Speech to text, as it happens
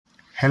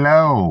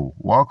Hello,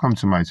 welcome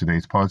to my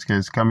today's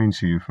podcast coming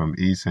to you from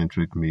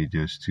Eccentric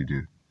Media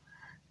Studio.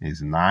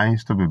 It's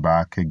nice to be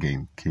back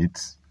again,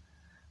 kids.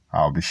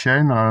 I'll be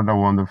sharing another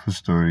wonderful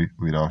story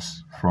with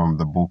us from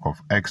the book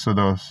of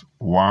Exodus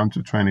 1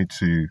 to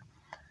 22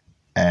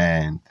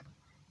 and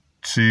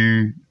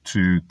 2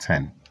 to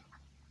 10.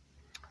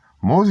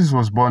 Moses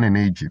was born in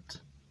Egypt.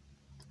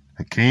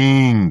 The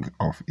king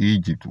of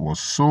Egypt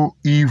was so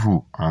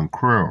evil and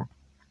cruel,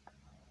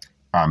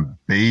 and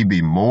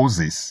baby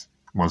Moses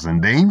was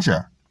in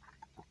danger.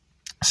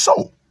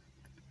 So,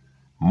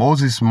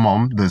 Moses'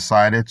 mom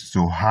decided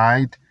to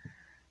hide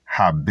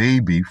her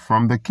baby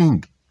from the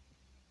king.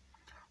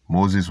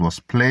 Moses was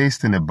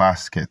placed in a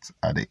basket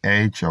at the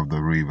edge of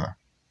the river.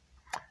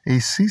 A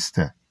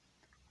sister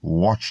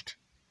watched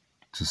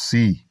to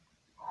see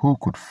who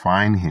could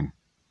find him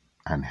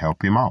and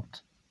help him out.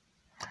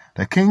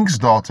 The king's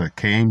daughter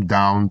came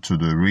down to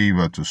the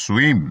river to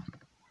swim.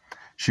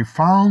 She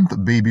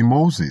found baby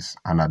Moses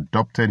and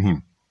adopted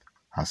him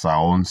as her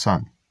own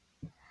son.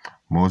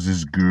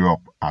 Moses grew up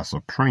as a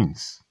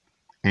prince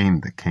in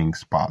the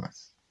king's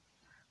palace,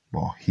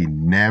 but he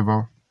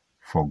never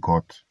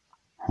forgot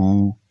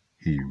who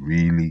he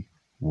really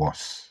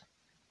was.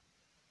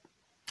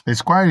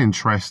 It's quite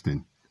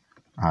interesting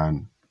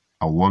and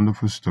a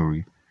wonderful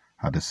story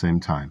at the same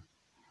time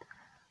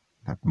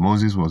that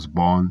Moses was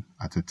born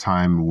at a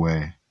time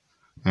where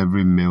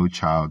every male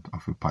child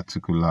of a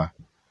particular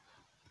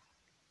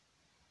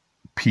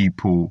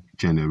people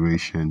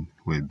generation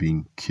were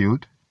being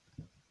killed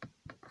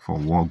for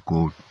what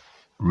God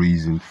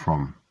reasoned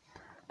from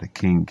the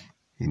king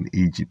in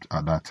Egypt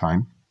at that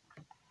time.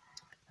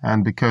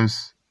 And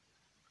because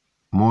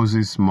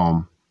Moses'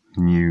 mom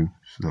knew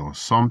there was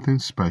something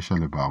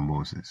special about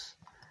Moses,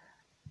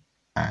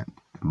 and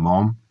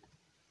mom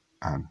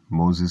and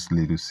Moses'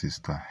 little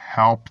sister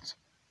helped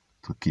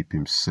to keep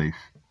him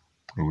safe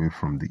away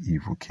from the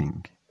evil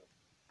king.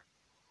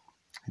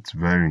 It's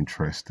very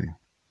interesting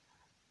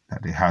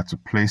that they had to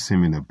place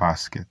him in a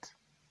basket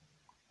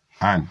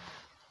and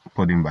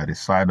put him by the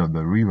side of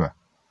the river.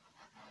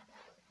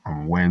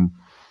 And when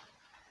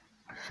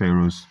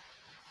Pharaoh's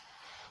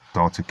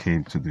daughter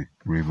came to the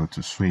river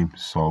to swim,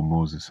 saw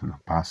Moses in a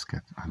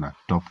basket and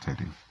adopted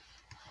him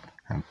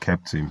and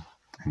kept him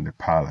in the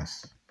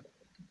palace.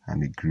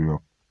 And he grew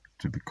up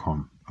to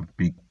become a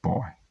big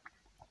boy.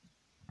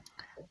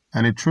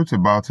 And the truth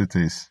about it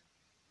is,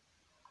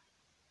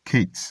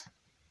 kids,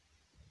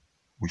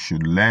 we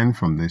should learn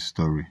from this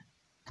story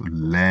to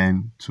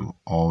learn to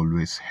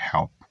always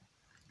help.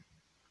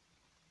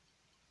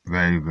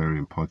 Very, very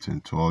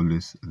important to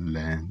always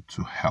learn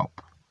to help.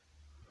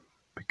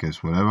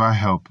 Because whatever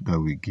help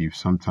that we give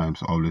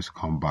sometimes always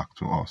come back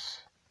to us.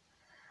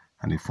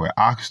 And if we're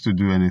asked to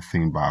do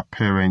anything by our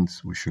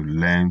parents, we should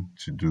learn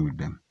to do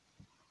them.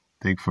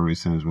 Take for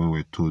instance when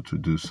we're told to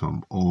do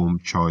some home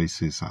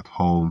choices at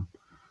home,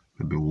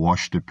 maybe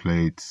wash the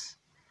plates,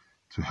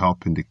 to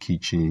help in the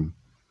kitchen,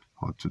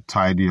 or to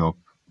tidy up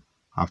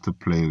after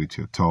playing with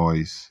your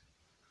toys,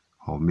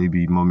 or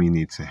maybe mommy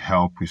needs a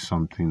help with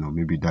something, or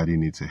maybe daddy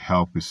needs a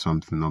help with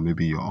something, or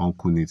maybe your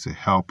uncle needs a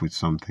help with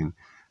something.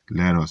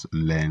 Let us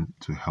learn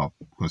to help,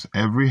 because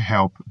every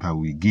help that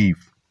we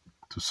give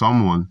to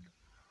someone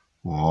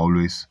will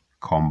always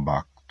come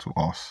back to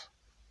us.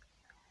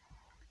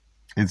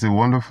 It's a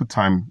wonderful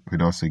time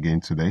with us again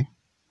today.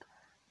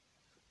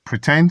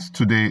 Pretend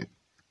today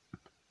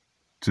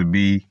to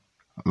be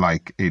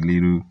like a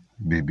little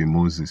baby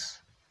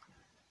Moses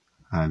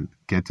and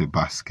get a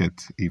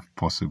basket, if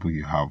possible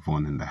you have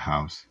one in the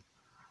house,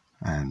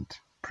 and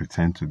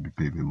pretend to be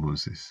baby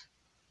Moses.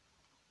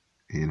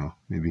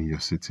 Maybe in your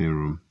sitting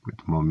room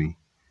with mommy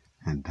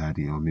and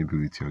daddy, or maybe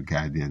with your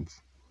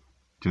guardians,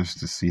 just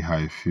to see how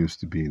it feels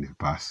to be in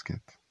a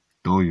basket.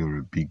 Though you're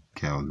a big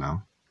girl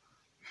now,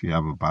 if you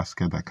have a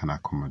basket that can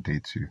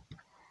accommodate you,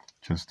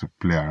 just to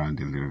play around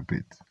a little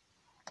bit.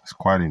 It's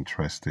quite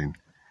interesting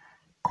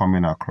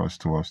coming across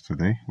to us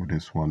today with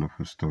this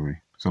wonderful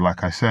story. So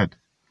like I said,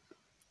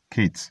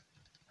 kids,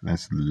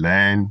 let's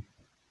learn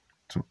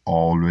to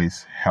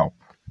always help,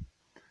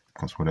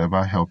 because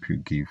whatever help you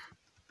give,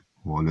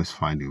 we'll always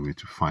find a way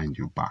to find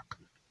you back.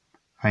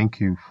 Thank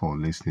you for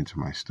listening to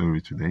my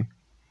story today.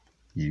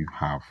 You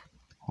have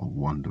a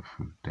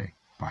wonderful day.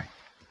 Bye.